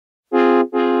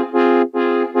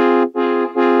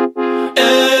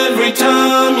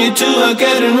you two are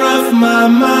getting rough. My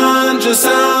mind just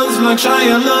sounds like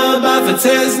Shia LaBeouf. It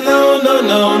says no, no,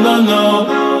 no, no,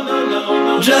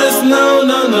 no. Just no,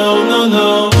 no, no, no,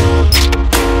 no.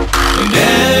 And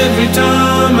every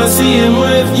time I see him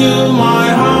with you, my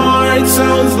heart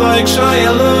sounds like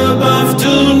Shia LaBeouf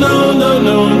too. No, no,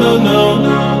 no, no, no.